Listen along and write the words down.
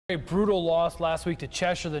A brutal loss last week to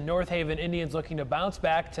Cheshire. The North Haven Indians looking to bounce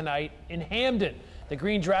back tonight in Hamden. The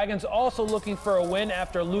Green Dragons also looking for a win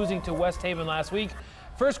after losing to West Haven last week.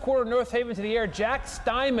 First quarter, North Haven to the air. Jack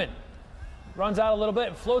Steinman runs out a little bit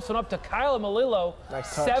and floats one up to Kyle Malillo.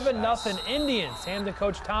 Nice touch. 7-0 Indians. Hamden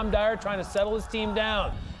coach Tom Dyer trying to settle his team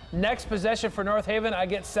down. Next possession for North Haven, I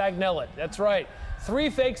get Sagnellet. That's right.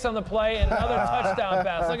 3 fakes on the play and another touchdown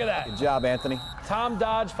pass. Look at that. Good job, Anthony. Tom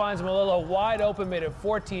Dodge finds Malillo wide open, made it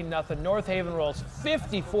 14-0. North Haven rolls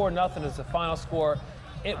 54-0 as the final score.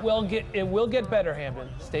 It will get better, Hamden.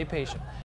 Stay patient.